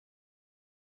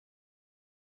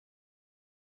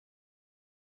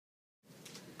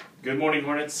Good morning,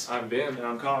 Hornets. I'm Ben. And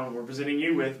I'm Colin. We're presenting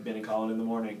you with Ben and Colin in the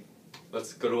morning.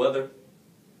 Let's go to weather.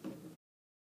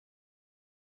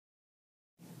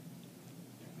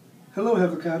 Hello,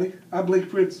 Havel County. I'm Blake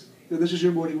Prince, and this is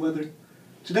your morning weather.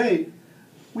 Today,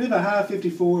 we have a high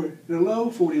 54 and a low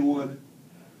 41,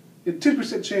 and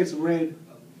 10% chance of rain.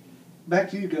 Back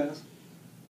to you guys.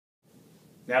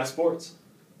 Now to sports.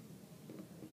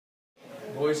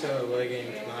 Boys have a away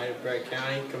game tonight at Bragg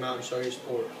County. Come out and show your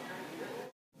support.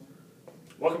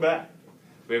 Welcome back.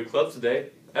 We have clubs today,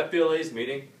 FBLA's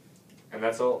meeting, and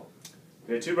that's all.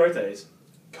 We have two birthdays,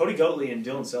 Cody Goatley and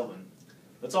Dylan Selvin.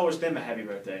 Let's all wish them a happy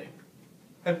birthday.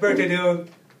 Happy birthday, Dylan.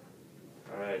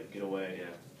 Alright, get away. Yeah.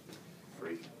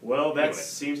 Freak. Well, that Anyway.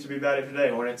 seems to be about it for today,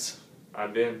 Hornets.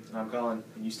 I'm Ben. And I'm Colin.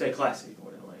 And you stay classy,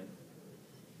 Hornet.